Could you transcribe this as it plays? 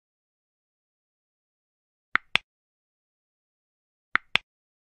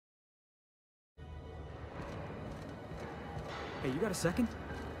Hey, you got a second?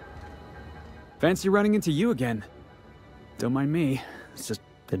 Fancy running into you again. Don't mind me. It's just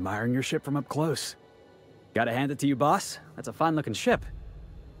admiring your ship from up close. Gotta hand it to you, boss. That's a fine-looking ship.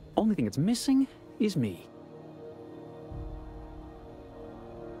 Only thing it's missing is me.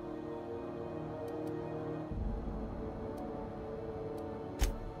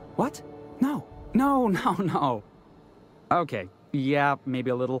 What? No. No. Okay, yeah,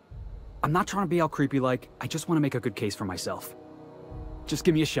 maybe a little. I'm not trying to be all creepy-like. I just want to make a good case for myself. Just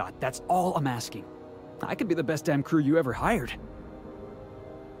give me a shot. That's all I'm asking. I could be the best damn crew you ever hired.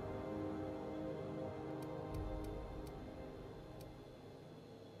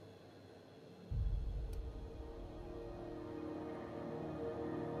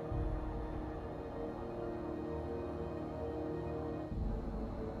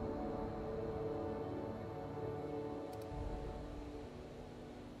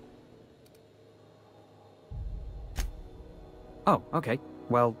 Oh, okay.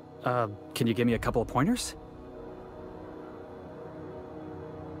 Well, can you give me a couple of pointers?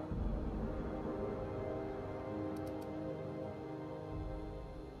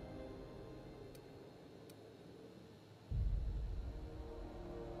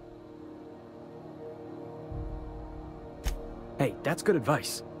 Hey, that's good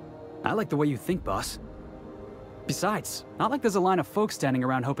advice. I like the way you think, boss. Besides, not like there's a line of folks standing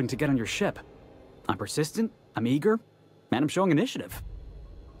around hoping to get on your ship. I'm persistent, I'm eager, and I'm showing initiative.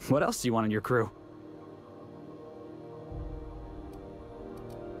 What else do you want in your crew?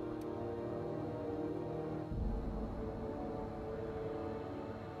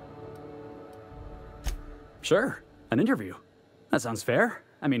 Sure, an interview. That sounds fair.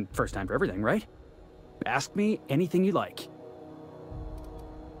 I mean, first time for everything, right? Ask me anything you like.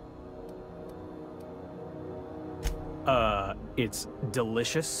 It's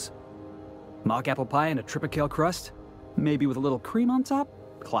delicious. Mock apple pie and a tripicale crust, maybe with a little cream on top?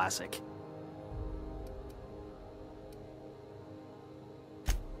 Classic.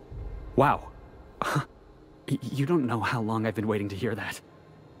 Wow. You don't know how long I've been waiting to hear that.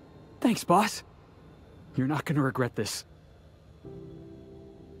 Thanks, boss. You're not gonna regret this.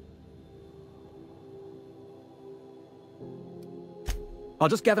 I'll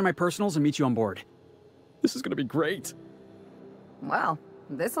just gather my personals and meet you on board. This is gonna be great. Well,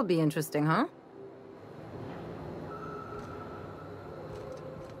 this'll be interesting, huh?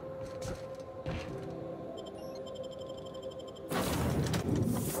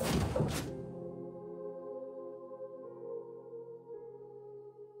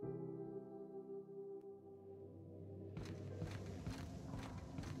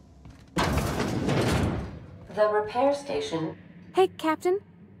 The repair station. Hey, Captain.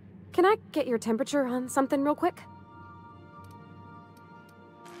 Can I get your temperature on something real quick?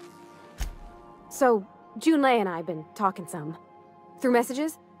 So, Junlei and I have been talking some. Through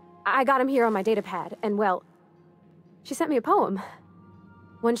messages. I got him here on my datapad, and well, she sent me a poem.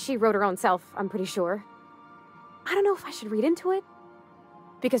 One she wrote her own self, I'm pretty sure. I don't know if I should read into it.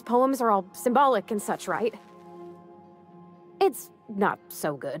 Because poems are all symbolic and such, right? It's not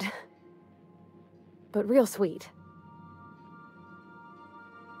so good. But real sweet.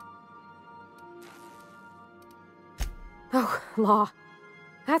 Oh, law.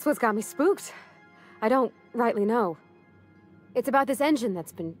 That's what's got me spooked. I don't rightly know. It's about this engine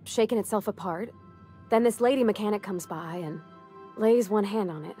that's been shaking itself apart. Then this lady mechanic comes by and lays one hand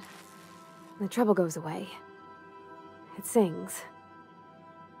on it. And the trouble goes away. It sings.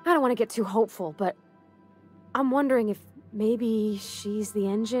 I don't want to get too hopeful, but I'm wondering if maybe she's the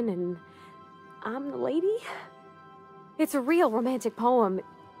engine and I'm the lady? It's a real romantic poem. It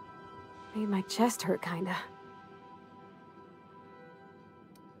made my chest hurt, kinda.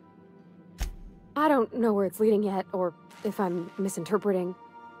 I don't know where it's leading yet, or if I'm misinterpreting.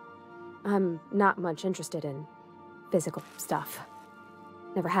 I'm not much interested in physical stuff.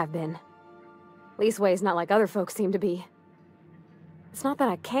 Never have been. Leastway's not like other folks seem to be. It's not that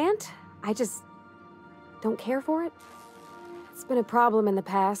I can't, I just don't care for it. It's been a problem in the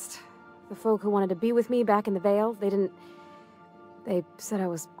past. The folk who wanted to be with me back in the Vale, they said I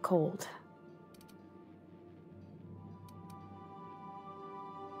was cold.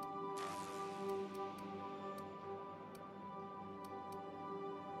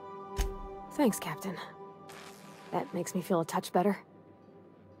 Thanks, Captain. That makes me feel a touch better.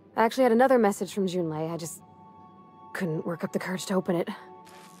 I actually had another message from Junlei. I just couldn't work up the courage to open it.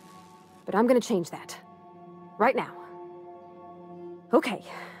 But I'm gonna change that. Right now. Okay,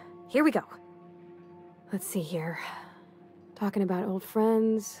 here we go. Let's see here. Talking about old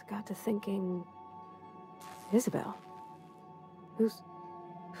friends, got to thinking... Isabel? Who's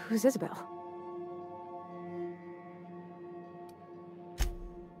Isabel?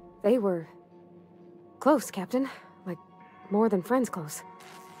 They were close, Captain. Like, more than friends close.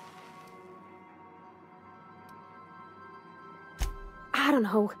 I don't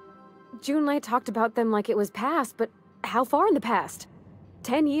know. Junlei talked about them like it was past, but how far in the past?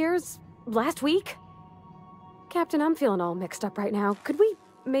 10 years? Last week? Captain, I'm feeling all mixed up right now. Could we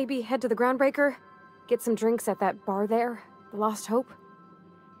maybe head to the Groundbreaker? Get some drinks at that bar there? The Lost Hope?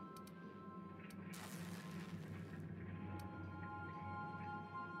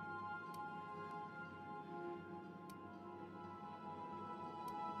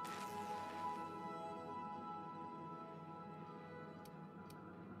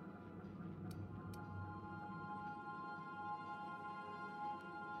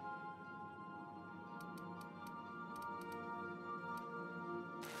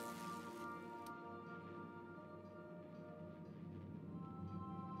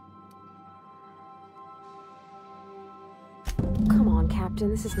 Come on, Captain.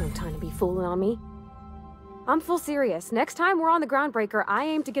 This is no time to be fooling on me. I'm full serious. Next time we're on the Groundbreaker, I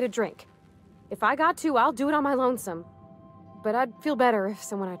aim to get a drink. If I got to, I'll do it on my lonesome. But I'd feel better if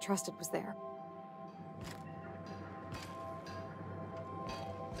someone I trusted was there.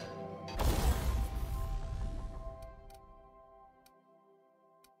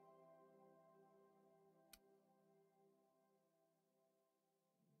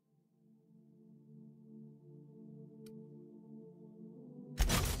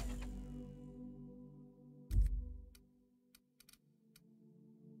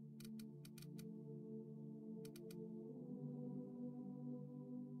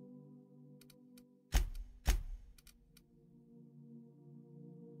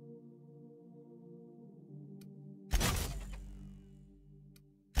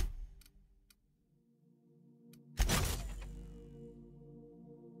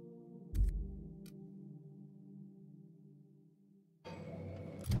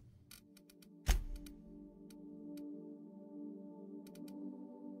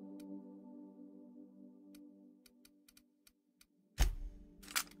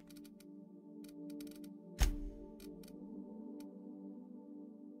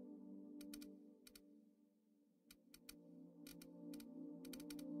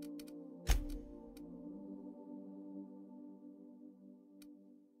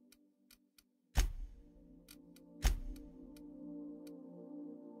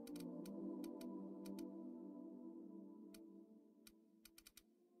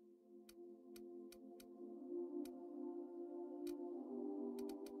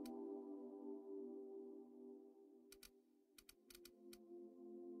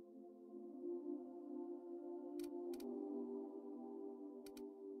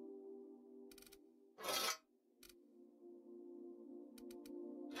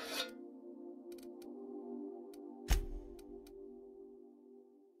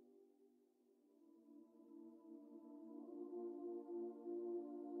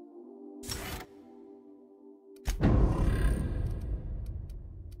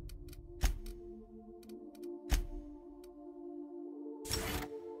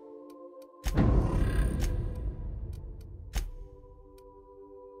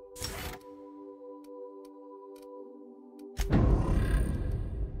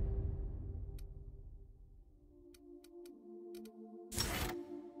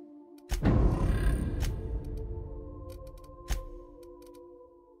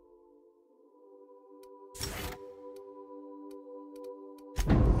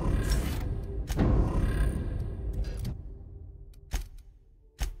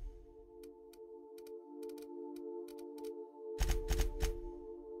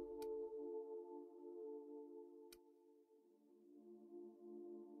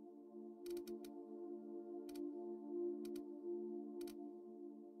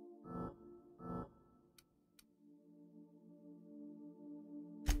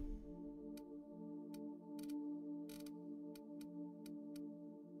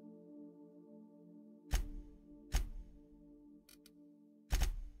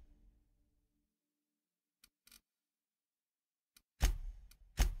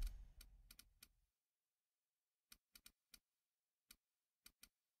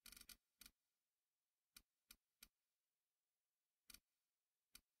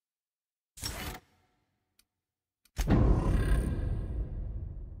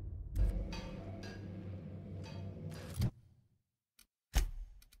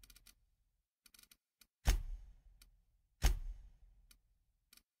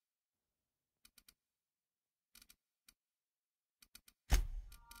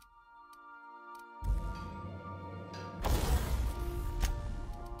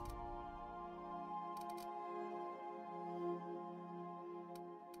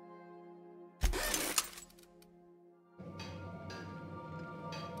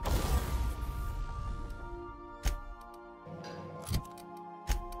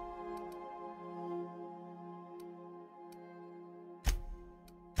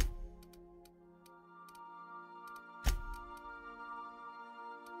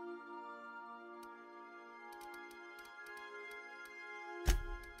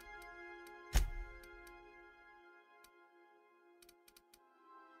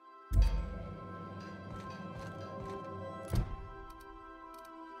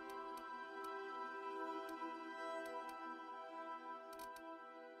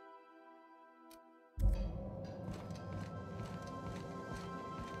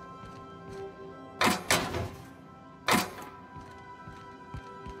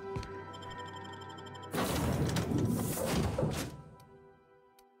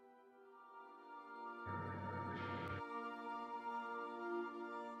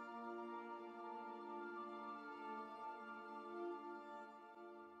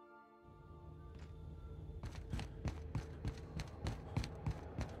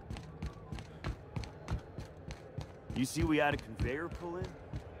 You see we had a conveyor pull in?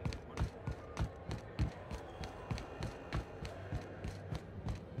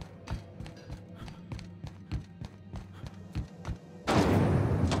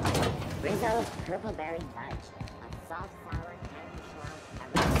 Rizzo's purple berry fudge. A soft, sour, candy shell.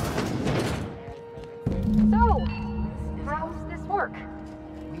 So, how's this work?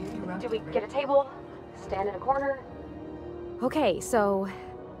 Do we get a table? Stand in a corner? Okay, so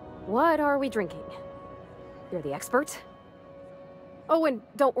what are we drinking? You're the expert? Oh, and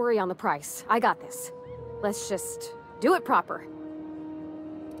don't worry on the price. I got this. Let's just do it proper.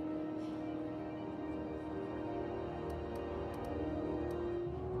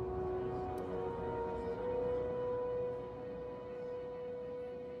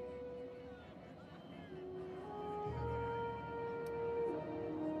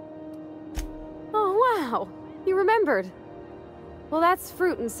 Oh, wow. You remembered. Well, that's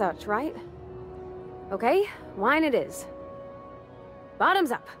fruit and such, right? Okay, wine it is.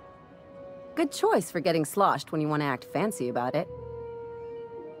 Bottoms up. Good choice for getting sloshed when you want to act fancy about it.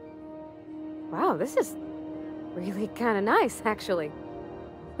 Wow, this is really kind of nice, actually.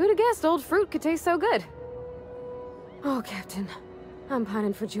 Who'd have guessed old fruit could taste so good? Oh, Captain. I'm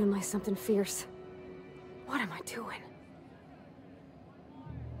pining for June like something fierce. What am I doing?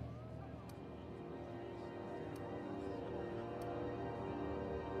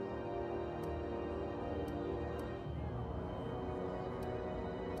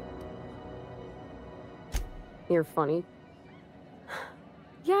 You're funny.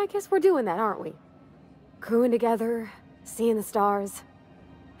 Yeah, I guess we're doing that, aren't we? Crewing together, seeing the stars.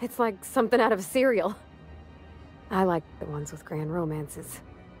 It's like something out of a serial. I like the ones with grand romances.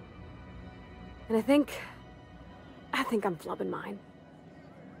 And I think I'm flubbing mine.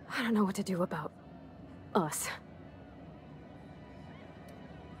 I don't know what to do about us.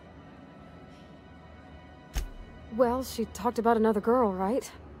 Well, she talked about another girl,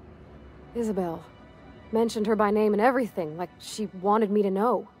 right? Isabel. Mentioned her by name and everything, like she wanted me to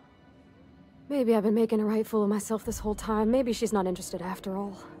know. Maybe I've been making a right fool of myself this whole time. Maybe she's not interested after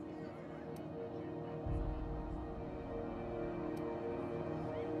all.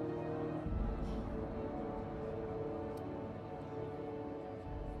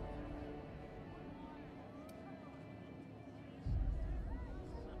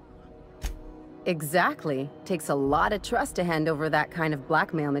 Exactly. Takes a lot of trust to hand over that kind of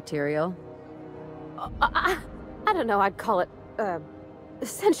blackmail material. I don't know, I'd call it,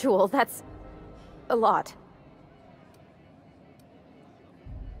 sensual. That's a lot.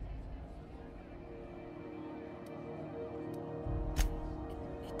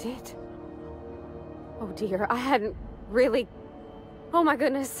 It did. Oh dear, I hadn't really... Oh my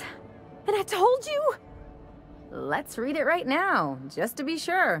goodness. And I told you? Let's read it right now, just to be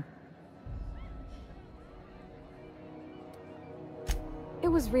sure. It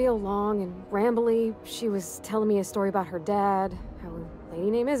was real long and rambly. She was telling me a story about her dad, how a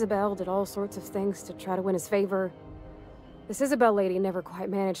lady named Isabel did all sorts of things to try to win his favor. This Isabel lady never quite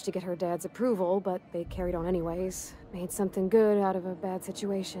managed to get her dad's approval, but they carried on anyways. Made something good out of a bad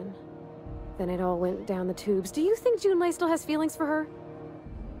situation. Then it all went down the tubes. Do you think Junlei still has feelings for her?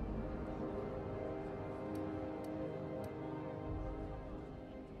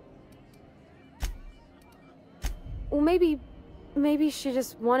 Well, maybe she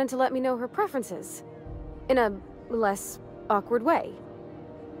just wanted to let me know her preferences. In a less awkward way.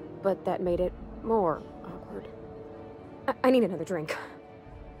 But that made it more awkward. I need another drink.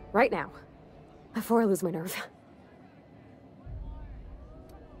 Right now. Before I lose my nerve.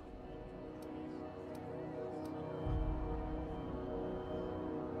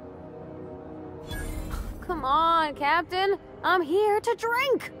 Come on, Captain. I'm here to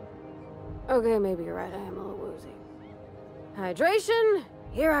drink. Okay, maybe you're right. I am a little woozy. Hydration,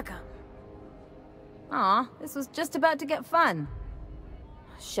 here I come. Aw, this was just about to get fun.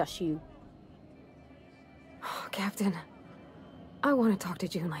 Shush you. Oh, Captain, I want to talk to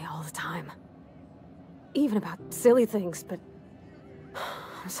Junlei all the time. Even about silly things, but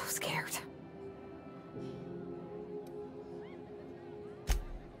I'm so scared.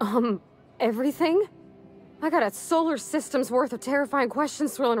 Everything? I got a solar system's worth of terrifying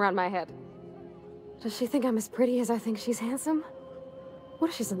questions swirling around my head. Does she think I'm as pretty as I think she's handsome? What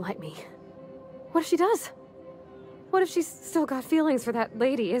if she doesn't like me? What if she does? What if she's still got feelings for that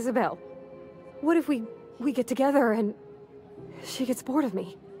lady, Isabel? What if we get together and she gets bored of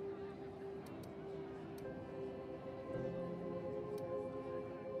me?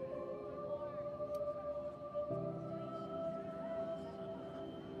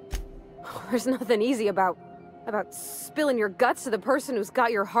 There's nothing easy about spilling your guts to the person who's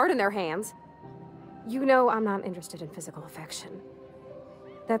got your heart in their hands. You know I'm not interested in physical affection.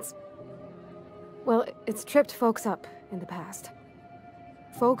 That's... well, it's tripped folks up in the past.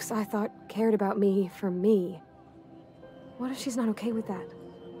 Folks I thought cared about me for me. What if she's not okay with that?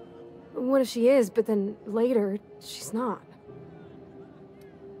 What if she is, but then later, she's not?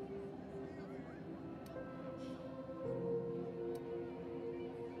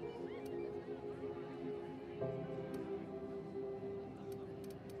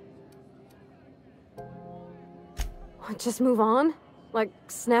 What, just move on? Like,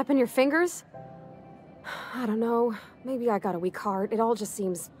 snapping your fingers? I don't know. Maybe I got a weak heart. It all just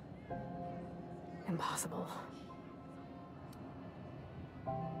seems... impossible.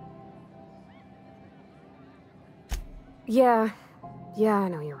 Yeah, I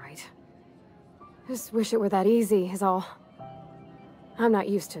know you're right. Just wish it were that easy, is all. I'm not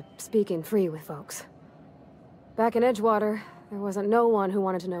used to speaking free with folks. Back in Edgewater, there wasn't no one who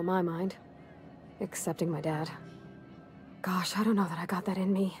wanted to know my mind. Excepting my dad. Gosh, I don't know that I got that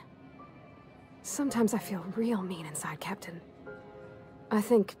in me. Sometimes I feel real mean inside, Captain. I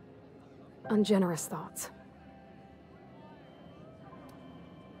think ungenerous thoughts.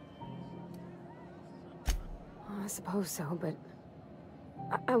 I suppose so, but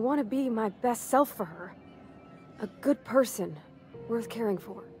I want to be my best self for her. A good person, worth caring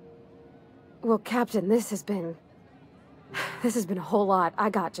for. Well, Captain, this has been a whole lot.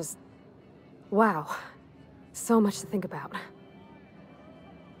 I got just... wow. So much to think about.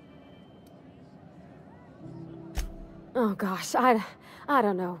 Oh gosh, I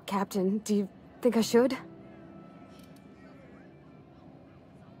don't know, Captain. Do you think I should?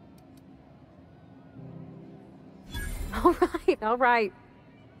 All right.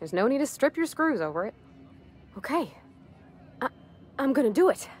 There's no need to strip your screws over it. Okay. I'm gonna do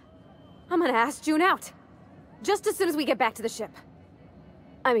it. I'm gonna ask June out. Just as soon as we get back to the ship.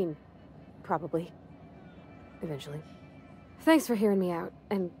 I mean, probably. Eventually. Thanks for hearing me out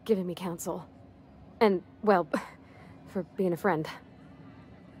and giving me counsel. And, well, for being a friend.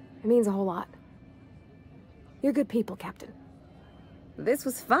 It means a whole lot. You're good people, Captain. This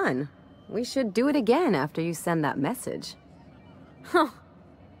was fun. We should do it again after you send that message. Huh.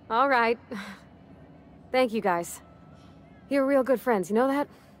 All right. Thank you, guys. You're real good friends, you know that?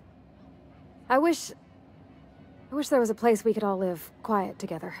 I wish there was a place we could all live quiet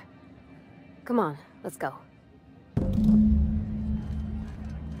together. Come on, let's go.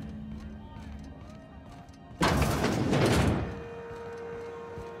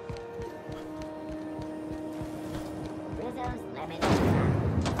 Rizzo's Lemon and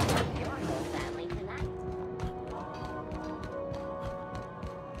Lime. Your whole family tonight.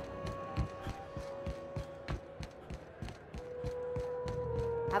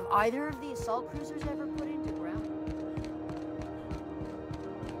 Have either of the assault cruisers ever put into ground?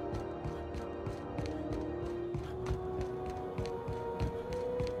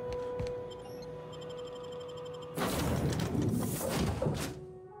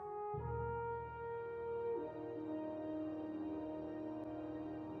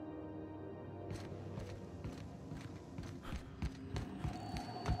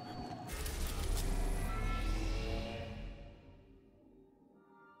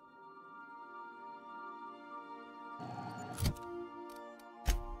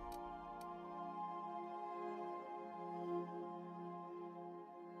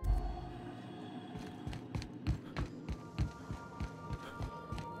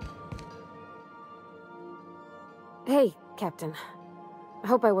 Hey, Captain. I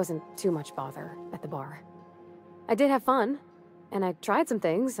hope I wasn't too much bother at the bar. I did have fun, and I tried some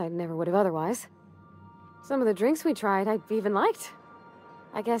things I never would have otherwise. Some of the drinks we tried I even liked.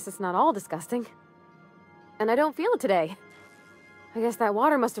 I guess it's not all disgusting. And I don't feel it today. I guess that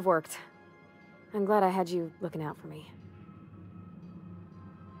water must have worked. I'm glad I had you looking out for me.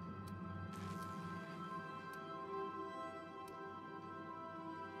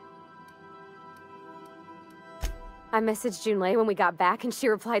 I messaged Junlei when we got back, and she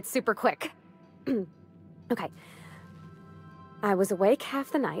replied super quick. Okay. I was awake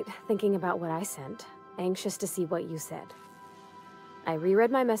half the night, thinking about what I sent, anxious to see what you said. I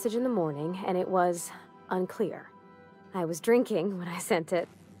reread my message in the morning, and it was unclear. I was drinking when I sent it.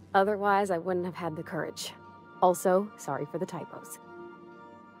 Otherwise, I wouldn't have had the courage. Also, sorry for the typos.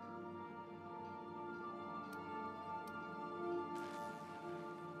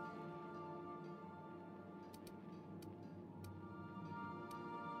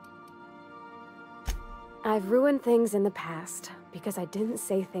 I've ruined things in the past because I didn't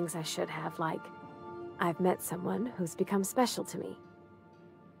say things I should have, like, I've met someone who's become special to me.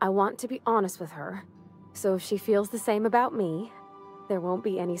 I want to be honest with her, so if she feels the same about me, there won't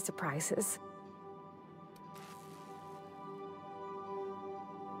be any surprises.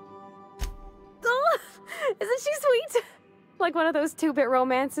 Isn't she sweet? Like one of those 2-bit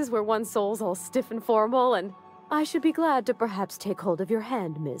romances where one soul's all stiff and formal and, I should be glad to perhaps take hold of your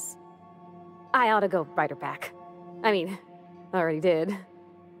hand, miss. I ought to go write her back. I mean, I already did.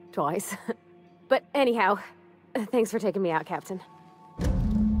 Twice. But anyhow, thanks for taking me out, Captain.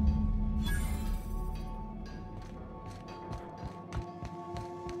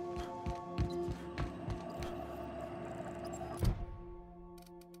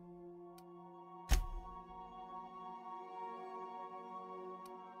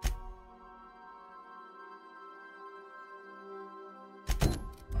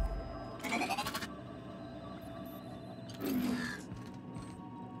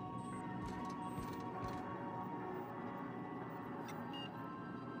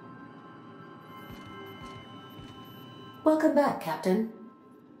 Welcome back, Captain.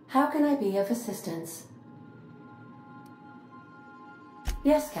 How can I be of assistance?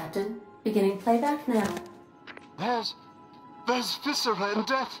 Yes, Captain. Beginning playback now. There's viscera and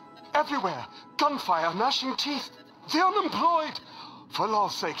death everywhere. Gunfire, gnashing teeth. The unemployed. For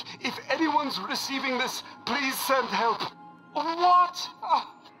law's sake, if anyone's receiving this, please send help. What?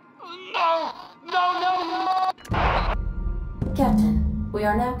 No! No, no, no! Captain, we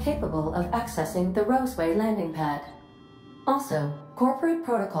are now capable of accessing the Roseway landing pad. Also, corporate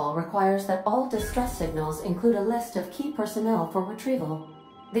protocol requires that all distress signals include a list of key personnel for retrieval.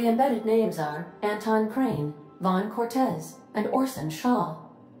 The embedded names are Anton Crane, Vaughn Cortez, and Orson Shaw.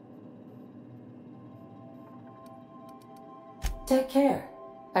 Take care.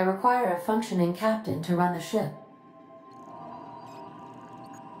 I require a functioning captain to run the ship.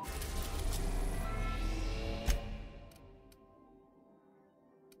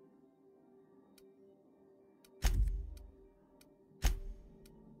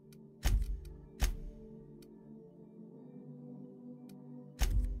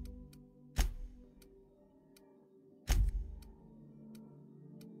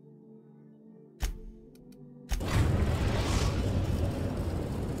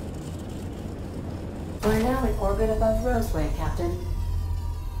 We're now in orbit above Roseway, Captain.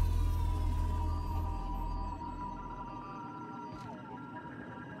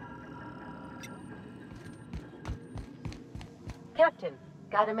 Captain,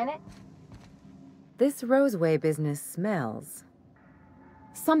 got a minute? This Roseway business smells.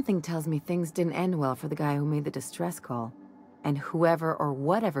 Something tells me things didn't end well for the guy who made the distress call. And whoever or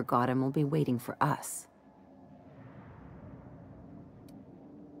whatever got him will be waiting for us.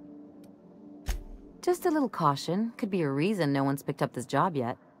 Just a little caution. Could be a reason no one's picked up this job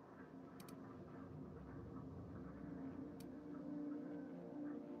yet.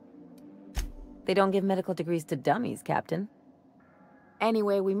 They don't give medical degrees to dummies, Captain.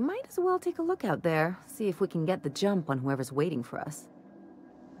 Anyway, we might as well take a look out there, see if we can get the jump on whoever's waiting for us.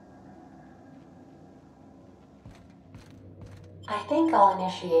 I think I'll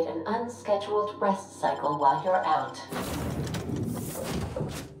initiate an unscheduled rest cycle while you're out.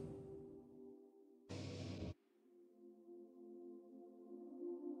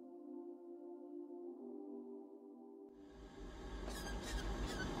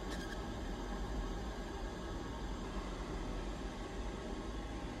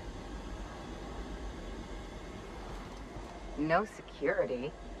 No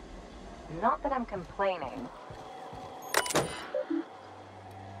security. Not that I'm complaining.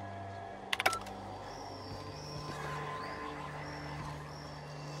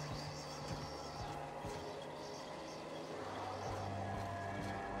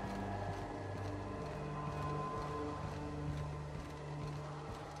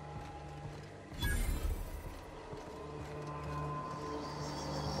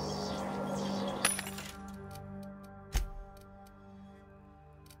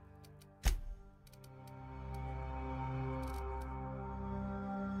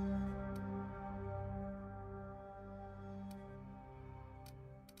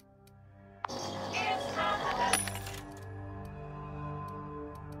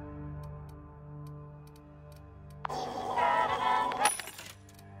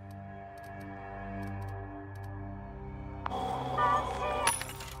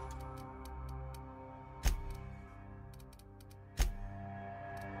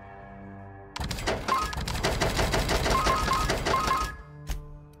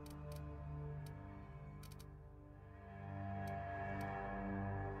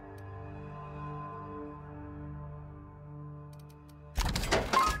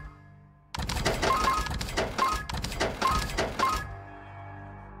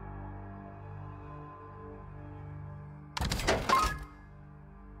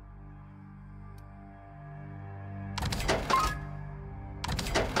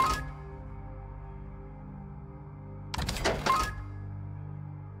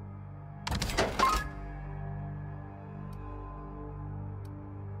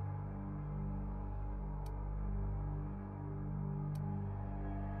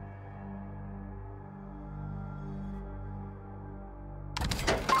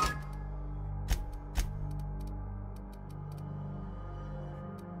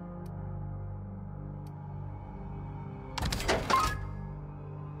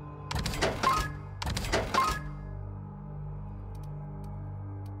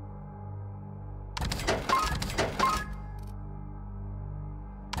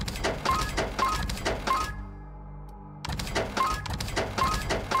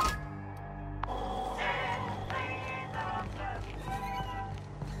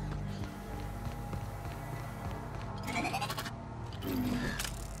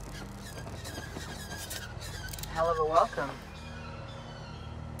 hell of a welcome.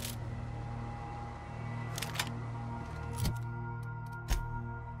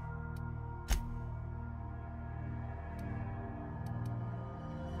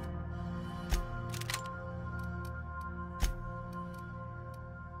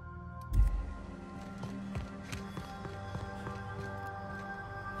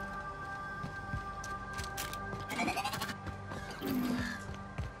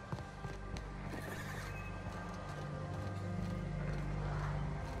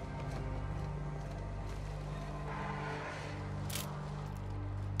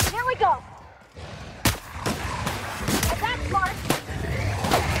 Here we go! That's smart!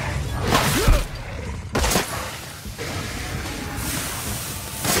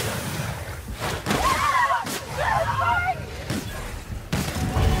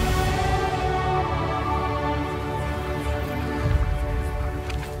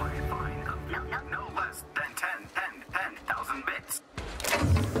 No less than 10,000 bits.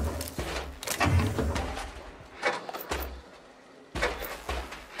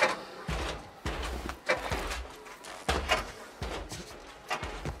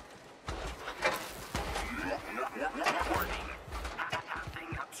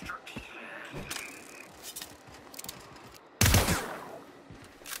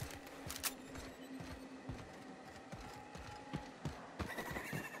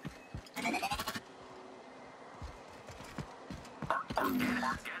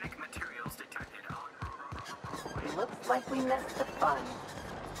 Organic materials detected on. Looks like we missed the fun.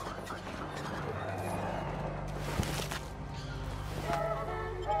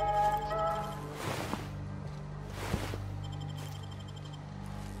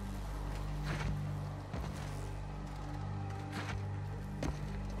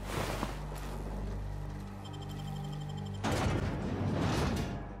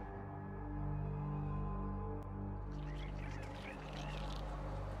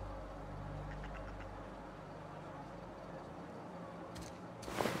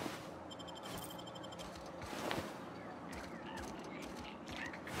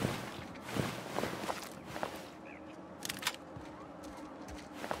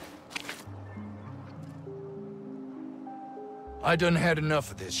 I done had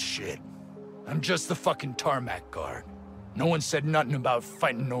enough of this shit. I'm just the fucking tarmac guard. No one said nothing about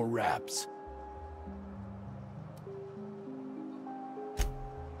fighting no raps.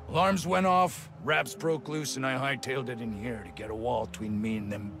 Alarms went off, raps broke loose, and I hightailed it in here to get a wall between me and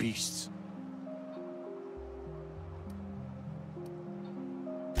them beasts.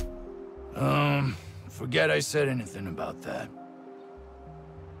 Forget I said anything about that.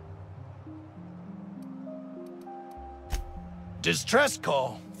 Distress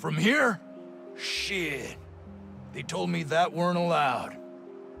call? From here? Shit. They told me that weren't allowed.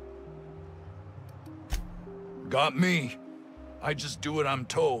 Got me. I just do what I'm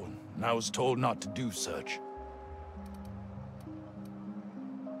told, and I was told not to do such.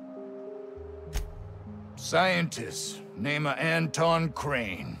 Scientist, name of Anton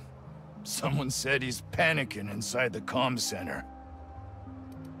Crane. Someone said he's panicking inside the comm center.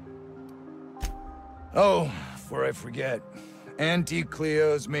 Oh, before I forget, Auntie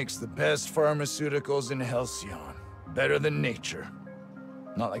Cleo's makes the best pharmaceuticals in Halcyon. Better than nature.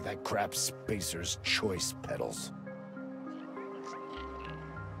 Not like that crap Spacer's Choice peddles.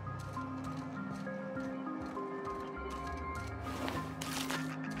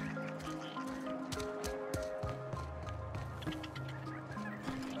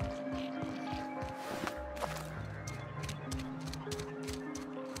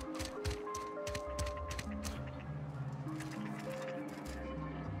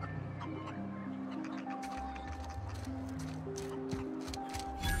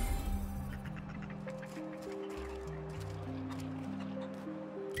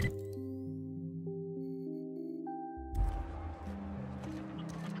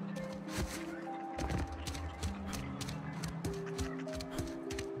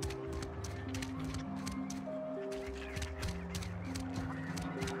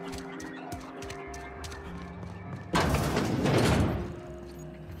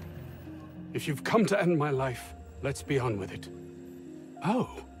 If you've come to end my life, let's be on with it. Oh,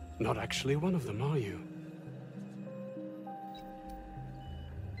 not actually one of them, are you?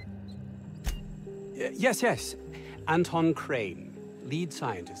 Yes. Anton Crane, lead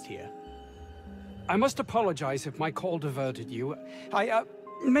scientist here. I must apologize if my call diverted you. I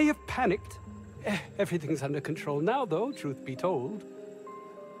may have panicked. Everything's under control now, though, truth be told.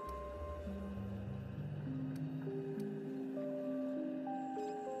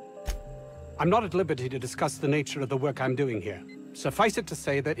 I'm not at liberty to discuss the nature of the work I'm doing here. Suffice it to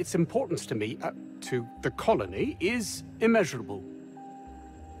say that its importance to me, to the colony, is immeasurable.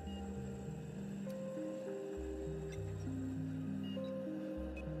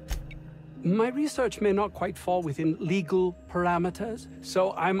 My research may not quite fall within legal parameters,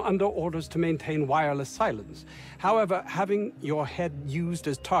 so I'm under orders to maintain wireless silence. However, having your head used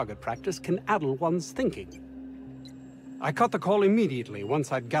as target practice can addle one's thinking. I cut the call immediately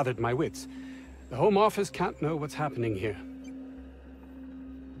once I'd gathered my wits. The Home Office can't know what's happening here.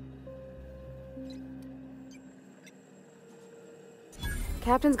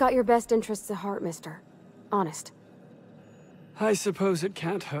 Captain's got your best interests at heart, mister. Honest. I suppose it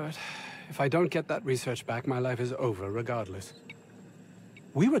can't hurt. If I don't get that research back, my life is over regardless.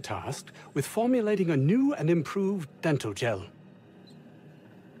 We were tasked with formulating a new and improved dental gel.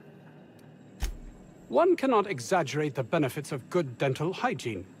 One cannot exaggerate the benefits of good dental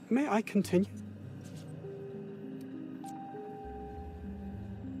hygiene. May I continue?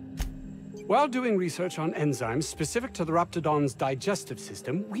 While doing research on enzymes specific to the Raptidon's digestive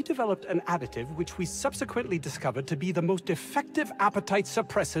system, we developed an additive which we subsequently discovered to be the most effective appetite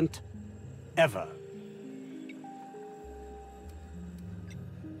suppressant ever.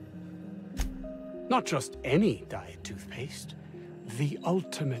 Not just any diet toothpaste, the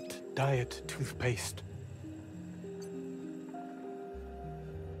ultimate diet toothpaste.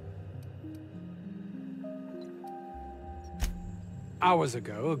 Hours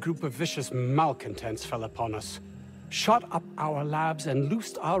ago, a group of vicious malcontents fell upon us, shot up our labs and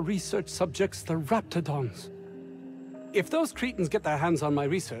loosed our research subjects, the Raptidons. If those cretins get their hands on my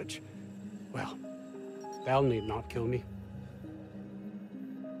research, well, they'll need not kill me.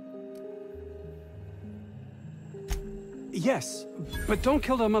 Yes, but don't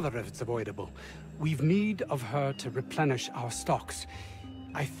kill their mother if it's avoidable. We've need of her to replenish our stocks.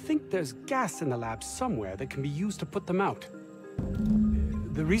 I think there's gas in the lab somewhere that can be used to put them out.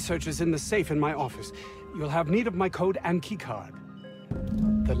 The research is in the safe in my office. You'll have need of my code and keycard.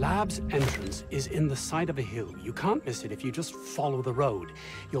 The lab's entrance is in the side of a hill. You can't miss it if you just follow the road.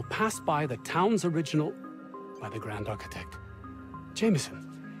 You'll pass by the town's original... by the Grand Architect.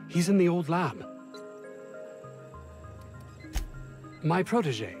 Jameson. He's in the old lab. My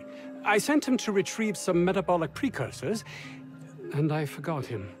protege. I sent him to retrieve some metabolic precursors, and I forgot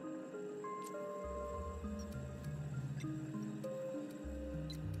him.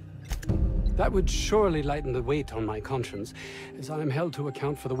 That would surely lighten the weight on my conscience, as I am held to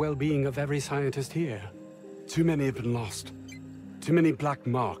account for the well-being of every scientist here. Too many have been lost. Too many black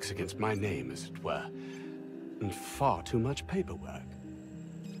marks against my name, as it were. And far too much paperwork.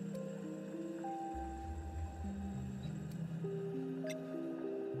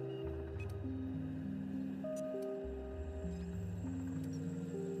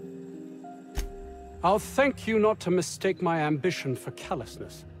 I'll thank you not to mistake my ambition for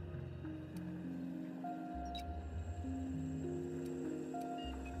callousness.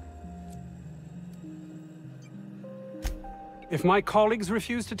 If my colleagues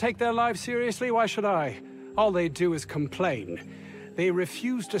refuse to take their lives seriously, why should I? All they do is complain. They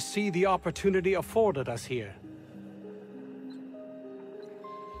refuse to see the opportunity afforded us here.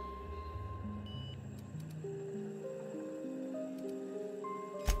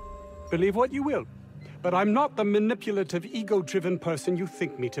 Believe what you will, but I'm not the manipulative, ego-driven person you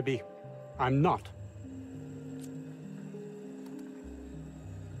think me to be. I'm not.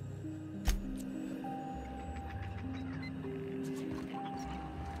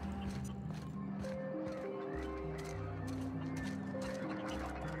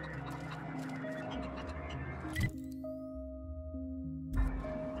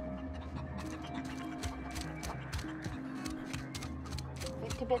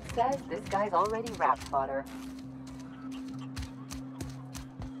 Bit says this guy's already rat fodder.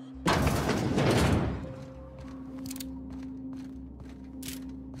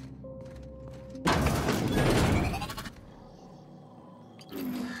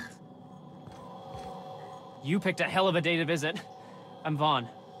 You picked a hell of a day to visit. I'm Vaughn.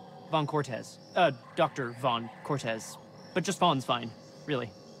 Vaughn Cortez. Dr. Vaughn Cortez. But just Vaughn's fine,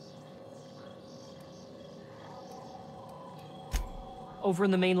 really. Over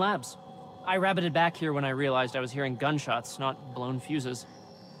in the main labs. I rabbited back here when I realized I was hearing gunshots, not blown fuses.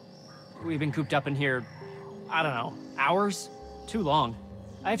 We've been cooped up in here, I don't know, hours? Too long.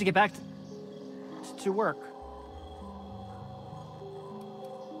 I have to get back to work.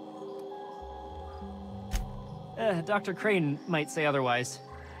 Dr. Crane might say otherwise.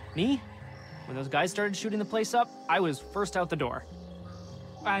 Me? When those guys started shooting the place up, I was first out the door.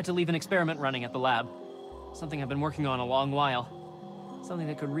 I had to leave an experiment running at the lab. Something I've been working on a long while. Something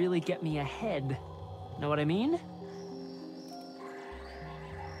that could really get me ahead. Know what I mean?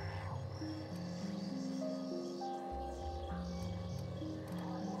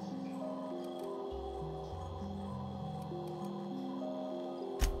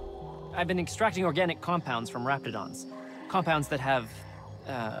 I've been extracting organic compounds from raptidons. Compounds that have,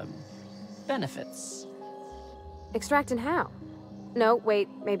 benefits. Extracting how? No, wait,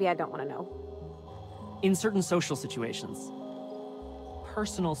 maybe I don't want to know. In certain social situations.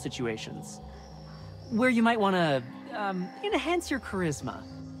 Personal situations. Where you might want to, enhance your charisma.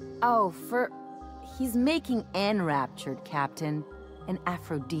 Oh, he's making enraptured, Captain. An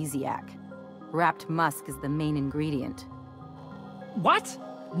aphrodisiac. Wrapped musk is the main ingredient. What?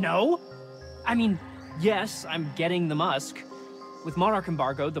 No? I mean, yes, I'm getting the musk. With Monarch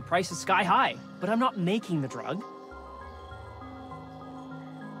embargo, the price is sky high, but I'm not making the drug.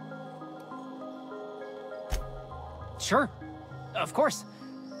 Sure, of course.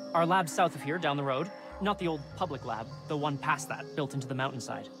 Our lab's south of here, down the road. Not the old public lab, the one past that, built into the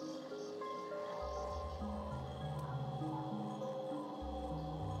mountainside.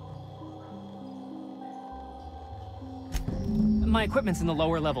 My equipment's in the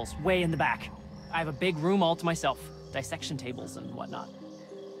lower levels, way in the back. I have a big room all to myself, dissection tables and whatnot.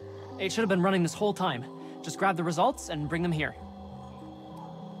 It should have been running this whole time. Just grab the results and bring them here.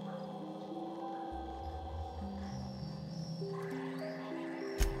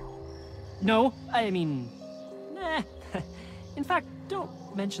 No, I mean, nah. In fact, don't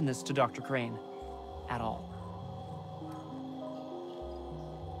mention this to Dr. Crane at all.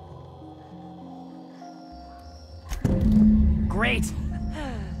 Great!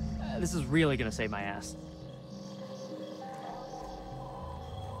 This is really gonna save my ass.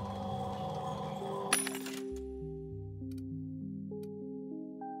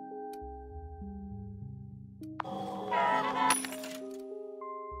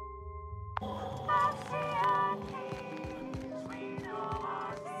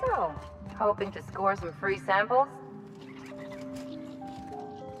 So, hoping to score some free samples?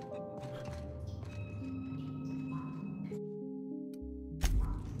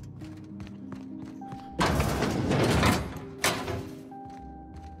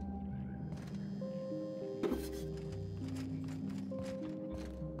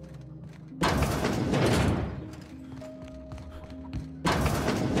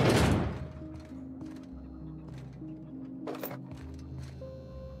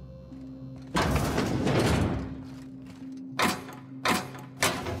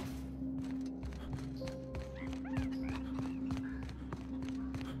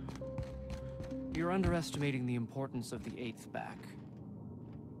 You're underestimating the importance of the 8th back.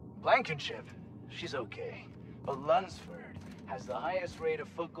 Blankenship, she's okay. But Lunsford has the highest rate of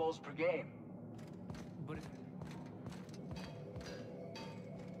foot goals per game. But if...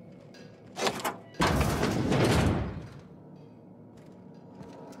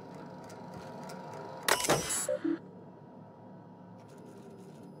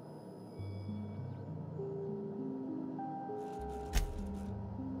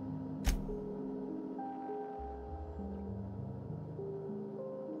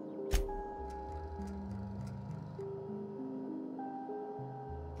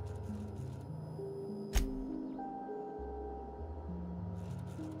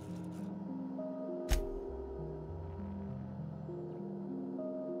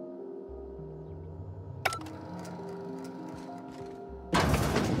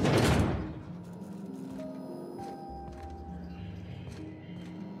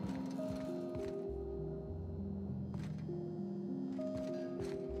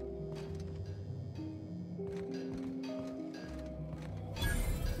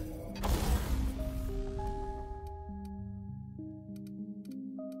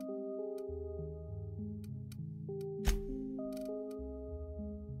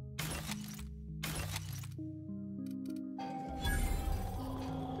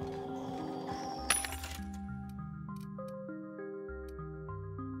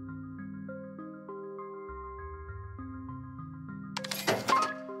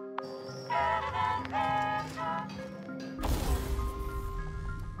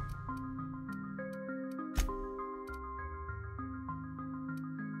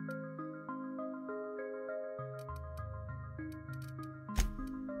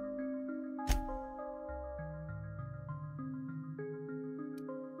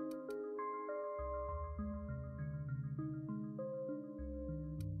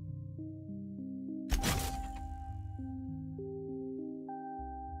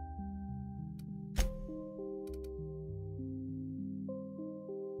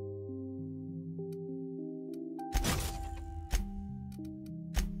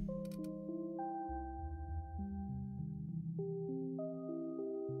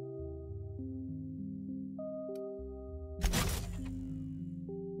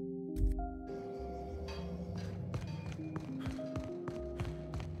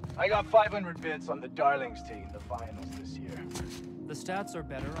 I got 500 bits on the Darlings taking the finals this year. The stats are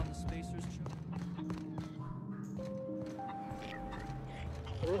better on the Spacers,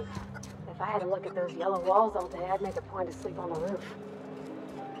 If I had to look at those yellow walls all day, I'd make a point to sleep on the roof.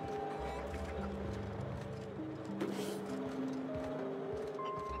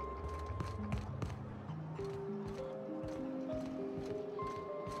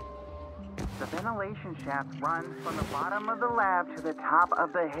 The ventilation shaft runs from the bottom of the lab to the top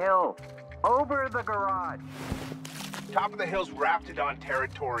of the hill, over the garage. Top of the hill's Raptidon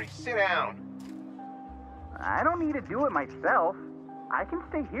territory. Sit down. I don't need to do it myself. I can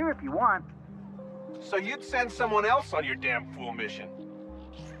stay here if you want. So you'd send someone else on your damn fool mission?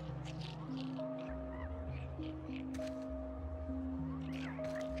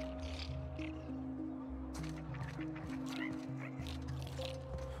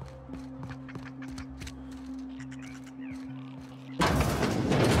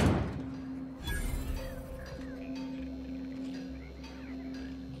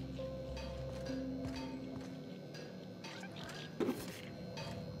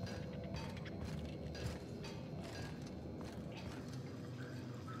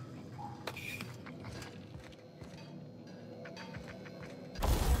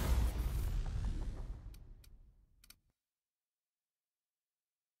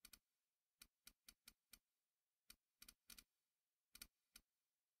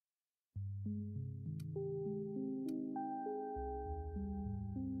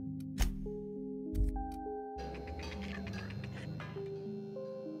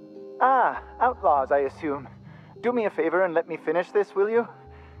 Ah, outlaws, I assume. Do me a favor and let me finish this, will you?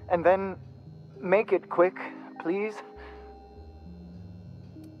 And then make it quick, please.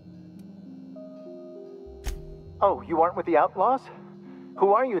 Oh, you aren't with the outlaws?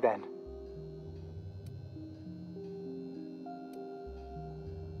 Who are you then?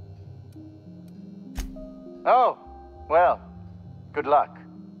 Oh, well, good luck.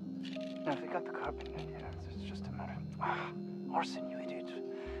 No, they got the carpet in here. It's just a matter of... Orson, you idiot.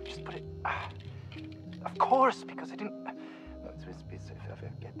 Just put it... Of course, because I didn't... No, if I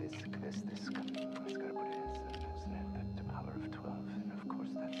get this, it's gotta put it in the power of 12. And of course,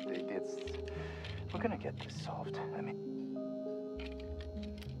 it's... We're gonna get this solved. I mean...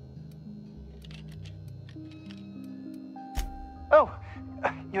 Oh,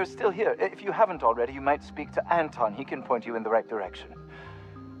 you're still here. If you haven't already, you might speak to Anton. He can point you in the right direction.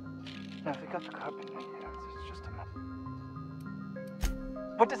 Now, if we got the carpet in here, it's just a matter...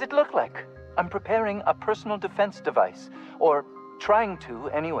 What does it look like? I'm preparing a personal defense device. Or trying to,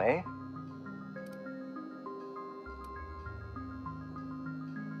 anyway.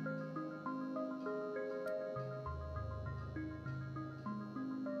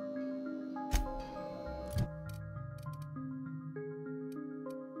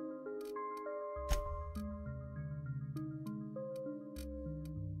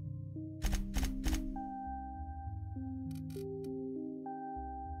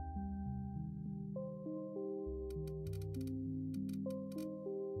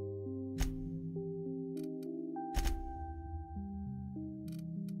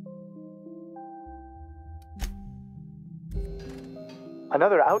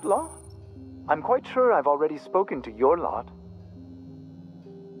 Another outlaw? I'm quite sure I've already spoken to your lot.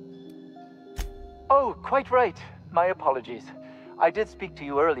 Oh, quite right. My apologies. I did speak to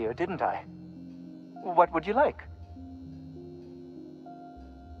you earlier, didn't I? What would you like?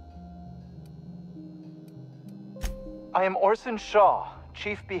 I am Orson Shaw,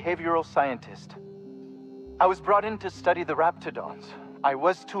 Chief Behavioral Scientist. I was brought in to study the Raptidons. I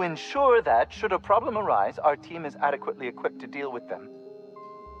was to ensure that, should a problem arise, our team is adequately equipped to deal with them.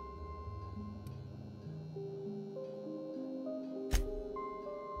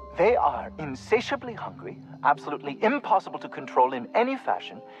 They are insatiably hungry, absolutely impossible to control in any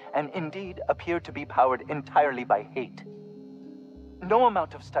fashion, and indeed appear to be powered entirely by hate. No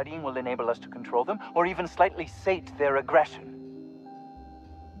amount of studying will enable us to control them, or even slightly sate their aggression.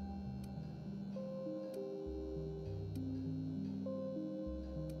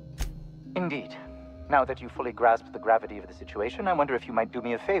 Indeed. Now that you fully grasp the gravity of the situation, I wonder if you might do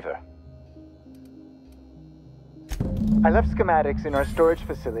me a favor. I left schematics in our storage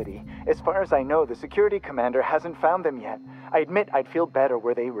facility. As far as I know, the security commander hasn't found them yet. I admit I'd feel better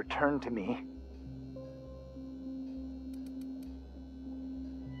were they returned to me.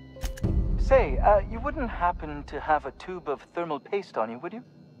 Say, you wouldn't happen to have a tube of thermal paste on you, would you?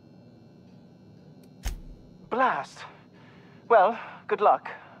 Blast. Well, good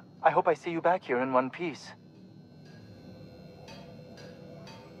luck. I hope I see you back here in one piece.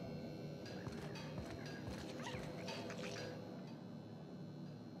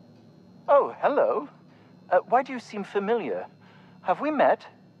 Oh, hello. Why do you seem familiar? Have we met?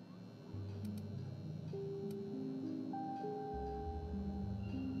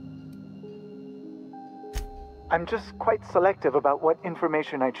 I'm just quite selective about what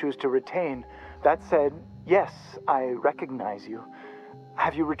information I choose to retain. That said, yes, I recognize you.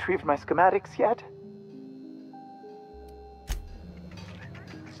 Have you retrieved my schematics yet?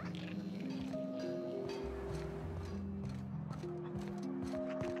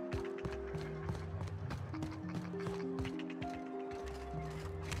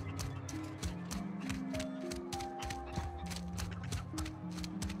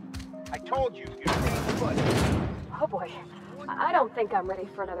 I told you, you're staying put. Oh boy. I don't think I'm ready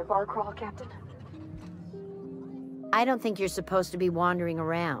for another bar crawl, Captain. I don't think you're supposed to be wandering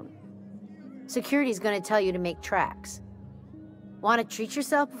around. Security's gonna tell you to make tracks. Want to treat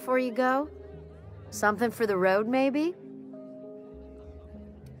yourself before you go? Something for the road, maybe?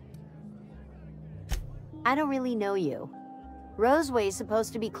 I don't really know you. Roseway's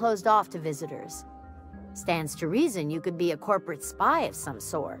supposed to be closed off to visitors. Stands to reason you could be a corporate spy of some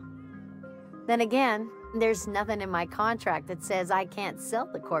sort. Then again, there's nothing in my contract that says I can't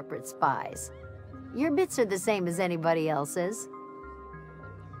sell to corporate spies. Your bits are the same as anybody else's.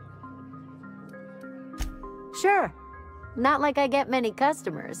 Sure. Not like I get many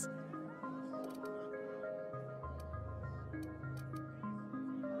customers.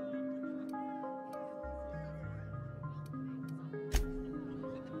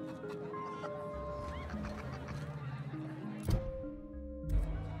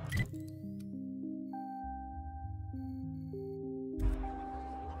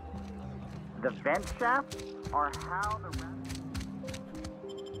 The vent shaft, or how the...